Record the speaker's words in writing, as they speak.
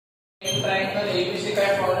triangle ABC काय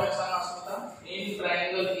formula सांगा असता in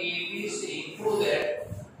triangle ABC prove that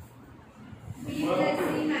b plus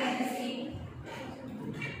c minus c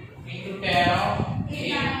into tan of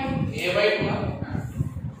a by 2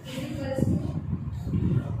 is equals to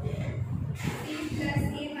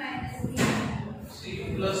c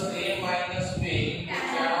plus a minus b into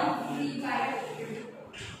tan of b by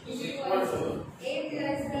 2 is equal to a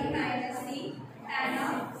plus b minus c tan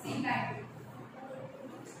of c by 2.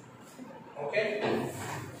 Okay,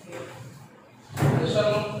 this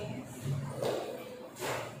one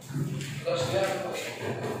let's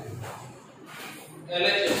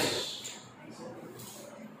LHS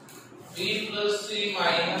b plus c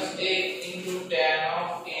minus a into tan of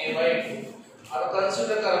a by 2. Now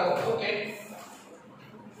consider karo. Okay,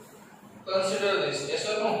 consider this. Yes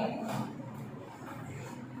or no?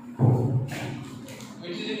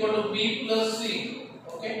 Which is equal to b plus c.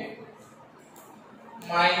 Okay,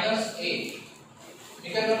 minus a. मी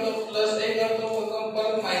काय करतो plus a करतो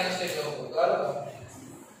परत minus a करतो कळलं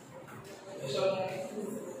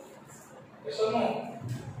yes or no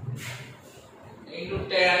into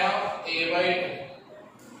tan of a by 2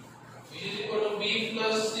 which is equal to b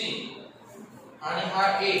plus c आणि हा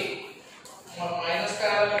a मग minus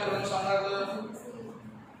काय आला मित्रांनो सांगा तर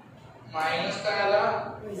माइनस काय आला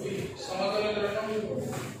समजलं मित्रांनो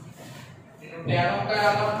into tan of काय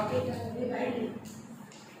आला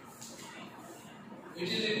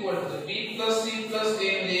which is equal to b plus c plus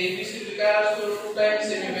a म्हणजे abc काय असतो 2 times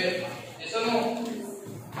semi-wave yes or no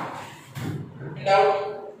doubt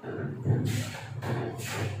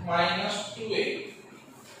minus 2a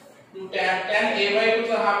to tan a by 2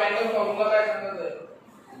 चा हा अँगल फॉर्म्युला काय सांगत आहे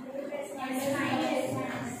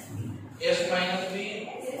s minus b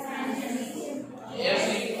s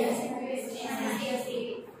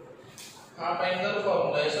हा angle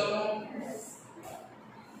formula yes or no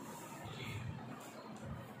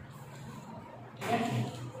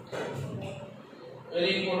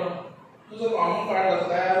very important तुझा कॉमन पार्ट आता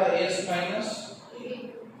काय आला s minus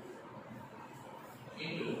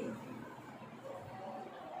into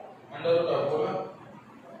under root of बोला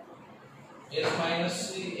s minus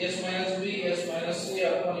c s minus b s minus c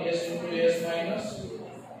upon s into s minus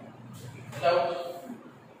doubt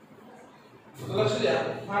तो लक्ष द्या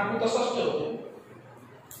हा तू तसाच ठेवतो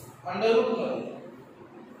अंडर रूट मध्ये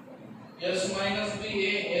s minus b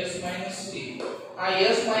a s minus c हा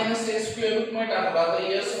s minus a square route में टाकला तर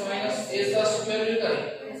s minus a चा स्क्वेअर रूट आहे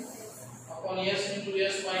upon s into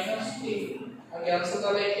s minus a हा कॅन्सल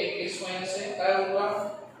झाला एक s minus a काय होगा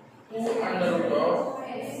 2 under route of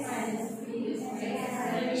s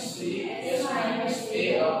minus c s minus a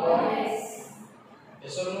upon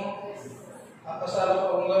yes or no हा कसा आला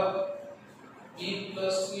formula b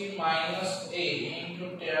plus c minus a into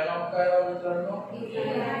tan of काय होगा मित्रांनो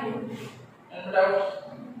and doubt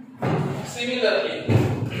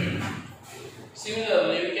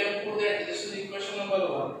Similarly, we can prove that this is equation number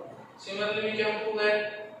 1. Similarly, we can prove that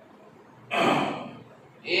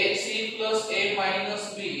ac plus a minus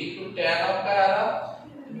b into tan of काय आला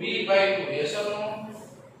b by 2. Yes or no?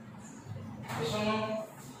 Yes or no?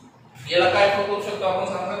 याला काय करू शकतो आपण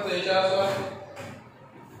सांगा तर याच्यावर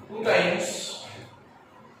 2 times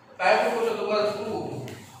काय करू शकतो बघा 2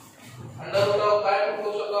 अंडर रूट ऑफ काय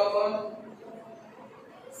करू शकतो आपण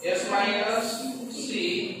s minus c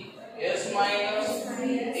s minus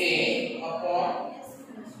a upon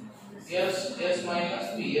s minus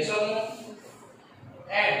b yes or no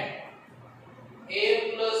and a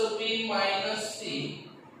plus b minus c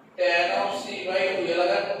tan of c by 2 याला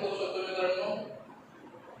काय करू शकतो मित्रांनो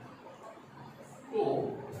 2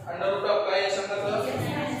 अंडर रूट ऑफ काय सांगा तर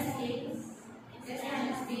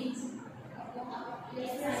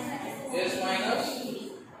s minus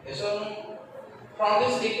yes or no from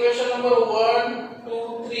this equation number 1 2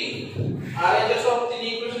 3 RHS of तीन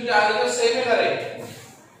equation चे RHS सेम आहे का रे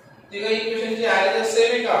तिघ इक्वेशन चे RHS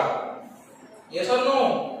सेम आहे का yes or no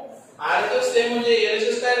RHS same म्हणजे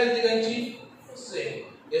LHS काय रे तिघांची सेम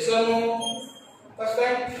yes or no कसं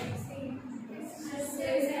काय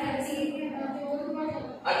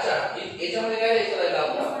अच्छा याच्यामध्ये काय द्यायचं राहिलं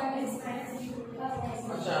आपला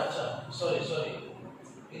अच्छा सॉरी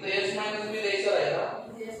इथे s minus b द्यायचं राहिला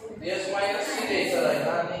s minus c द्यायचं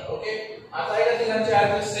राहिला आणि ओके आता आहे का तिघांचे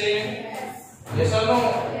RHS same yes or no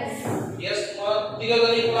yes मग तिघ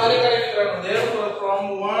जण इक्वल आले का मित्रांनो therefore from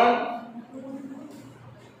 1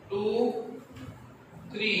 2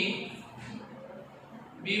 3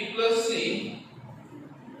 b plus c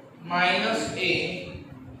minus a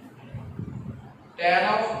tan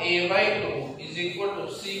of a by 2 is equal to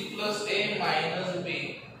c plus a minus b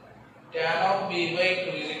tan of b by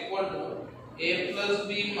 2 is equal to a plus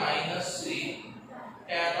b minus c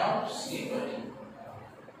tan of c by d.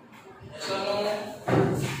 ऐसा no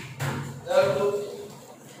तो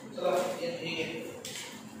चला ये ठीक है.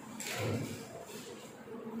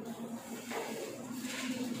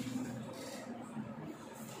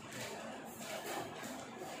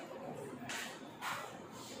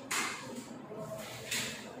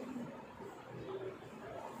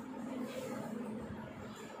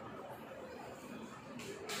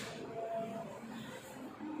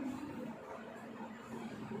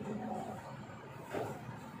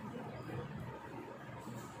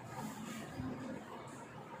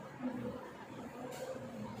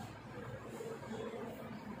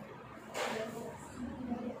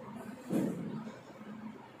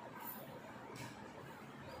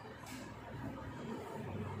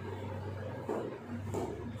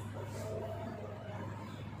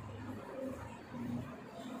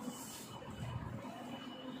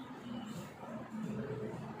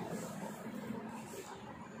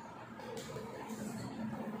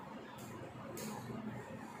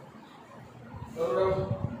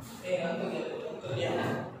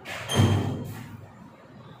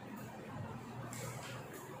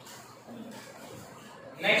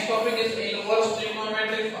 Next topic is inverse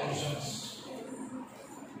trigonometric functions.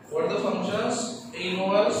 What are the functions?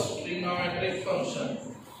 Inverse trigonometric function.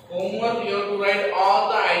 Homework, you have to write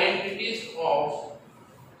all the identities of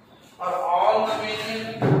or all the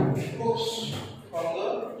main proofs from the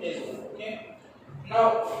table. Okay. Now,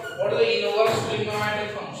 what are the inverse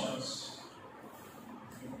trigonometric functions?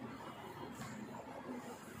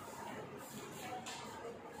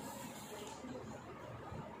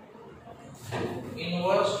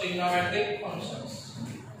 Inverse trigonometric functions.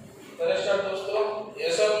 तर start दोस्तों,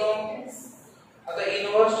 yes or no? आता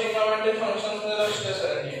inverse trigonometric functions मध्ये लक्ष द्या.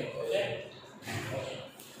 Okay.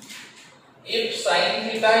 If sin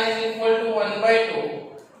theta is equal to 1 by 2,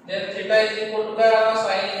 then theta is equal to काय आला?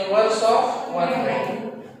 sin inverse of 1 by 2.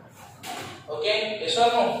 Okay. yes or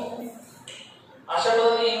no? अशा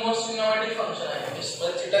पद्धतीने inverse trigonometric function आहे.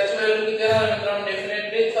 इसमें theta ची व्हॅल्यू किती आहे मित्रांनो?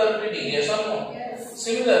 Definitely 30 degree. yes or no?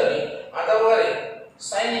 Similarly, आता बघा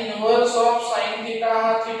sin inverse of sin theta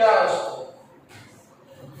हा theta असतो.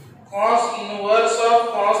 cos inverse of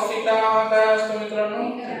cos theta हा काय असतो मित्रांनो?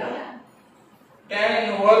 theta. tan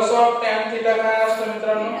inverse of tan theta काय असतो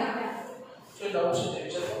मित्रांनो? जो डाउट आहे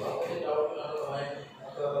त्याच्यात आपण डाउट आहे.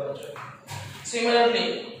 Similarly,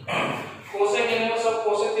 cosec inverse of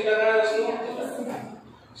cosec theta काय असतो? theta.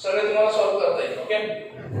 सगळे तुम्हाला सॉल्व करता येईल. ओके.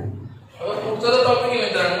 आता पुढचा टॉपिक आहे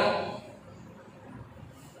मित्रांनो,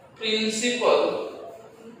 principal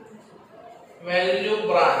value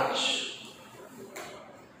branch.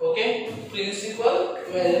 Okay. Principal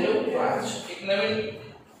value branch एक नवीन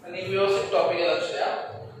आणि व्यवस्थित टॉपिक आहे. लक्ष द्या.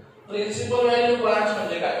 प्रिन्सिपल व्हॅल्यू ब्रांच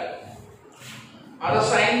म्हणजे काय? आता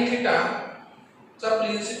sin थीटा चा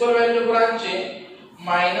प्रिन्सिपल व्हॅल्यू ब्रांच आहे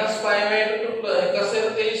 -π/2 कसे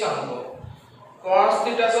ते सांगतो. cos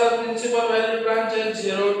थीटा चा प्रिन्सिपल व्हॅल्यू ब्रांच आहे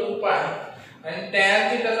 0 to π आणि tan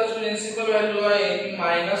थीटा चा प्रिन्सिपल व्हॅल्यू आहे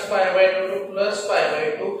 -π/2 to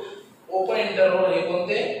 +π/2. ओपन इंटरवल हे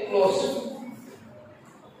कोणते? क्लोज.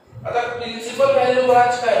 आता प्रिन्सिपल व्हॅल्यू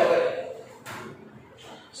ब्रांच काय होईल?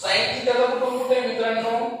 sin थीटा चा कुठे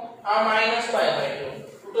मित्रांनो? हा -π/2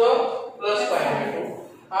 कुठं? +π/2.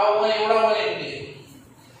 हा एवढा 180.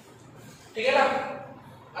 ठीक आहे ना.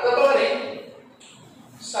 आता बघा रे,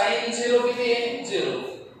 sin 0 किती आहे? 0.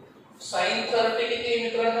 sin 30 किती आहे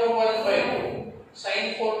मित्रांनो? 1/2. sin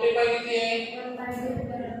 45 किती आहे? 1/2.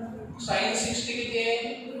 sin 60 किती आहे?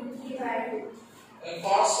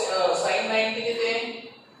 5. sin 90 किती आहे?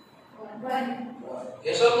 1.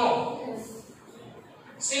 yes or no?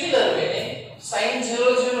 Similar way, sin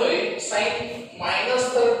 0 0 आहे. sin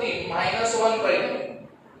 -30 -1/2.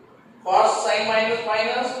 cos sin minus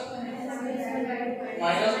minus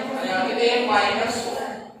आणि किती आहे? -1.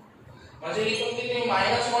 म्हणजे इथून किती?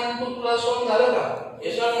 -1 to +1 झालं का?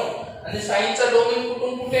 yes or no? आणि sin चा डोमेन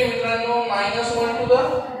कुठून कुठे मित्रांनो? -1 to the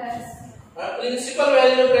प्रिन्सिपल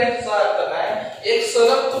व्हॅल्यू ब्रँचचा अर्थ काय? एक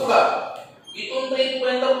सलग तुकडा इथून तर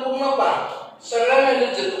इथपर्यंत पूर्ण पार्ट सगळ्या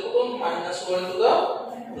व्हॅल्यूज देतो कुठून? -1 to the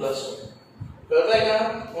 +1. कळतंय का?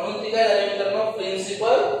 म्हणून ती काय झाली मित्रांनो?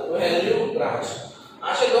 Principal value branch.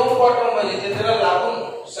 असे दोन क्वार्टर मध्ये जे त्याला लागून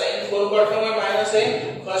sin दोन क्वार्टर मध्ये मायनस आहे,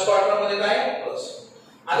 फर्स्ट क्वार्टर मध्ये काय? प्लस.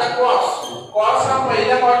 आता cos हा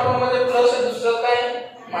पहिल्या क्वार्टर मध्ये प्लस आहे, दुसरं काय?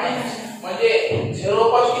 मायनस. म्हणजे 0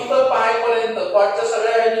 पासून तर पाय पर्यंत कॉटच्या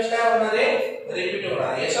सगळ्या व्हॅल्यूज काय होणार आहे? रिपीट होणार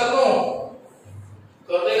आहे. Yes no?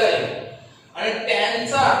 कळतंय काय? आणि tan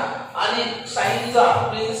चा आणि sin चा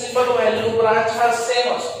प्रिन्सिपल व्हॅल्यू ब्रांच हा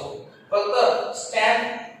सेम असतो. फक्त tan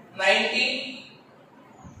 90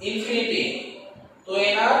 इन्फिनिटी तो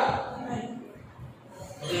येणार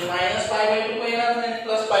म्हणजे -π/2 पण येणार नाही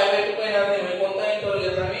 +π/2 पण येणार नाही म्हणजे कोणता इंटरवल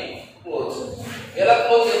घेतला मी क्लोज याला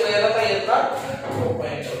क्लोज घेतला याला काय घेतला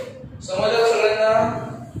ओपन इंटरवल समजलं सगळ्यांना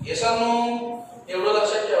येस और नो एवढं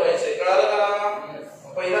लक्षात ठेवायचं कळालं का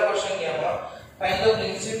पहिला क्वेश्चन घ्या मग find the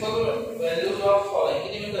principal values of following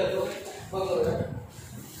किती मिनिट झाले बघ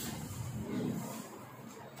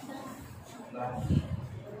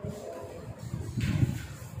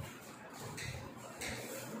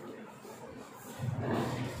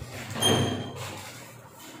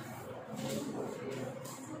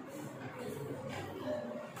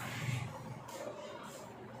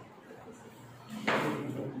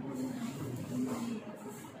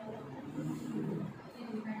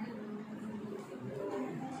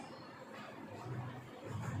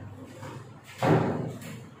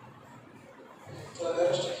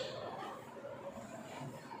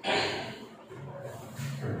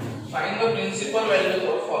find the principal values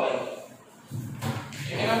of following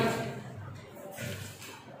ठीक है ना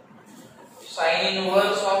sin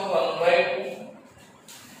inverse of 1/2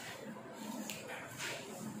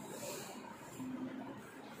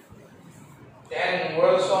 tan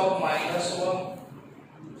inverse of -1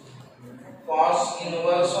 cos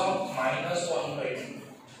inverse of -1/2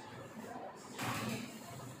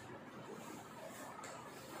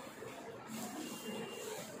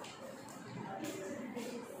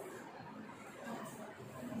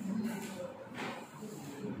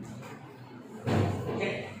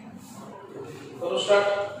 start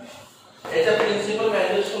याच्या प्रिन्सिपल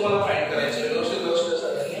व्हॅल्यूज तुम्हाला फाइंड करायचे व्यवस्थित लक्ष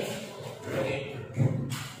सगळ्यांनी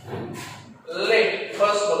लेट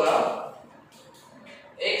फर्स्ट बघा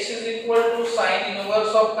x sin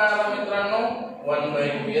इनवर्स ऑफ काय आला मित्रांनो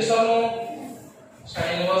 1/2 येस और नो sin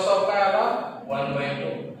इनवर्स ऑफ काय आला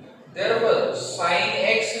 1/2 therefore sin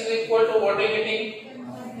x what are you getting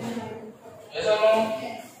yes और नो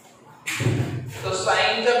तो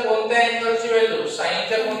sin च्या कोणत्या अँगलची व्हॅल्यू sin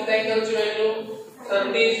च्या कोणत्या अँगलची value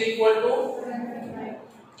 30 is equal to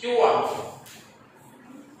q1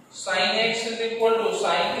 sin x is equal to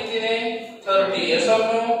sin किती ने 30 yes or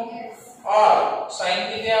no और sin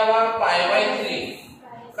किती आला π/3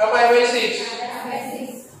 का π/6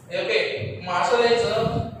 ओके मग असं द्यायचं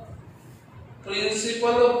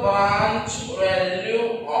principal branch value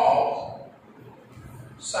of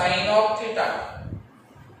sin of theta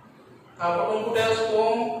हा पण कुठे असतो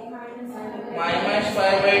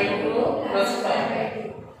 -π/2 to +π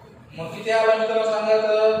मग किती आला मित्रांनो सांगा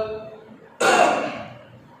तर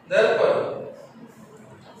therefore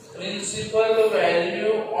principal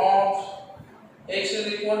value of x is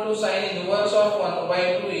equal to sin inverse of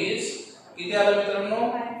 1/2 is किती आला मित्रांनो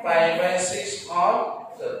π/6 or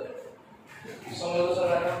 30 समजलं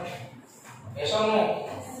सगळ्यांना yes or no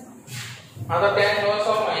आता tan inverse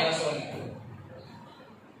of -1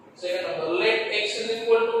 second number late x is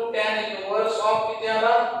equal to tan inverse of किती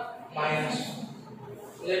आला -1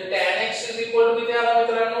 म्हणजे tan x is equal to किती आला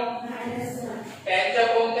मित्रांनो tan च्या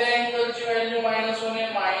कोणत्या अँगलची व्हॅल्यू -1 आहे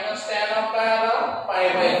 -tan ऑफ काय आला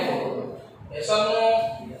π/4 yes or no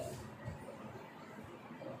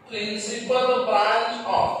principal branch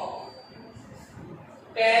of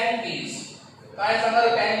tan is काय सांगा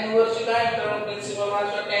tan इनवर्स ची काय मित्रांनो प्रिन्सिपल ब्रांच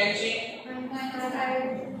ऑफ tan ची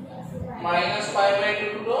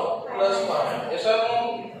 -π/2 to +π yes or no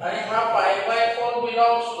आणि हा π/4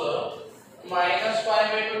 belongs to -π/2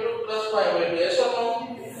 to +π/2 yes or no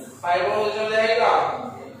π/4 मध्ये आहे का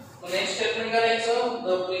तो नेक्स्ट स्टेटमेंट करायचं the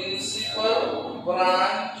principal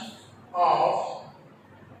branch of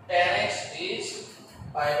tan x is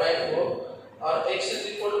π/4 और x is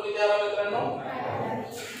equal to किती आला मित्रांनो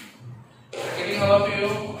getting all of you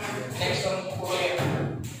next one पुढे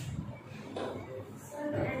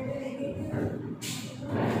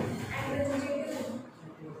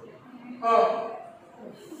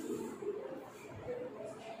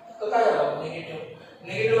तो काय झालं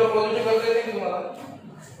निगेटिव्ह पॉझिटिव्ह करता येते तुम्हाला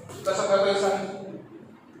कसं करता येईल सांग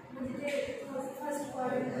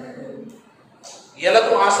याला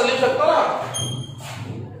तू असं लिहू शकतो ना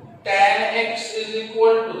tan x is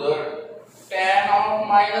equal to the tan of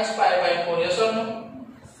 -π/4 yes or no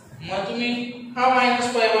मग तुम्ही हा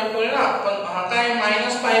 -π/4 आहे ना पण हा काय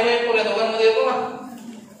 -π/4 आहे दोघांमध्ये येतो ना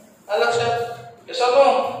लक्षात yes or no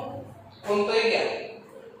कोणतंही घ्या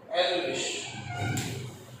as you wish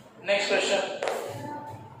next question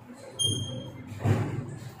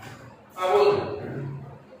बोल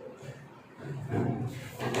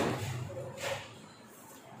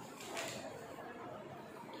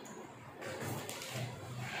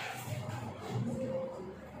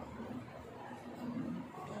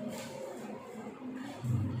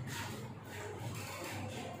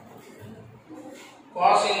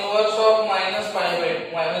inverse of minus pi by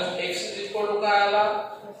minus x is equal to काय आला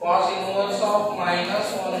cos inverse of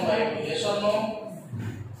minus 1 bye 2 yes or no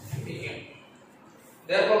ठीक आहे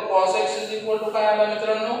therefore cos x is equal to काय आला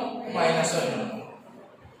मित्रांनो minus 1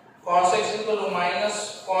 cos x is equal to minus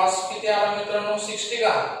cos किती आला मित्रांनो 60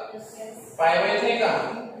 का पाई बाय 3 का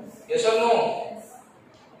yes or no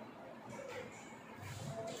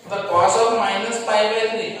the cos of minus pi by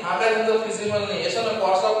 3 हा काय तुमचा फिजिबल नाही yes or no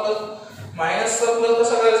cos of plus minus चा प्लस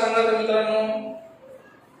कसं करायचं सांगा तर मित्रांनो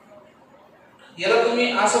याला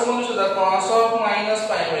तुम्ही असं म्हणू शकता cos of minus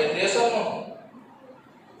pi by 3 yes or no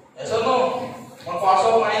yes or no मग cos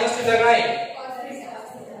of minus थीटा काय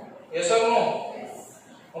yes or no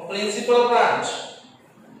मग principal branch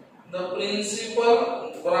the principal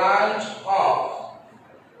branch of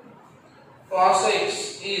cos x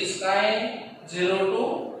is काय 0 to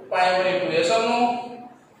pi by 2 yes or no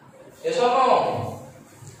yes or no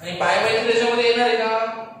आणि pi by 3 त्याच्यामध्ये येणार आहे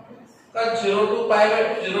का 0 to pi by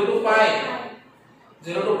 0 to pi ना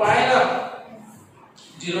 0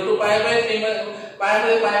 to pi by 3 मध्ये pi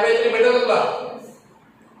मध्ये pi by 3 भेटत तुला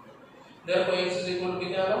therefore x is equal to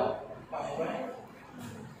किती आला pi by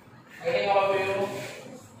getting all of you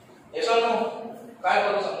yes or no काय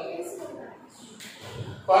करू सांग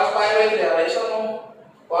cos pi by 3 आला yes or no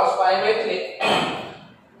cos pi by 3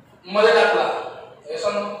 मध्ये टाकला yes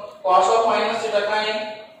or no cos of minus theta काय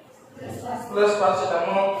प्लस cos थीटा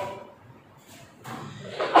मग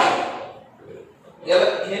याला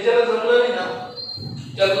हे जर जमलं नाही ना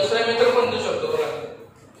तर दुसरा मेथड पण देऊ शकतो बघा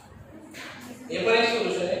हे पण एक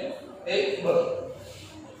सोल्युशन आहे एक बघ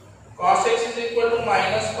cos x is equal to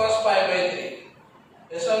minus cos pi by 3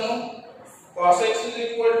 yes or no cos x is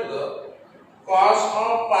equal to the cos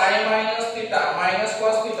of pi minus theta minus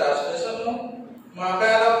cos theta yes or no मग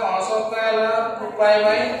काय आला cos of काय आला 2 pi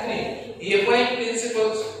by 3 हे पण एक principal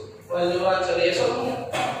algebra चल yes or no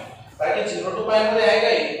बाकी 0 to pi मध्ये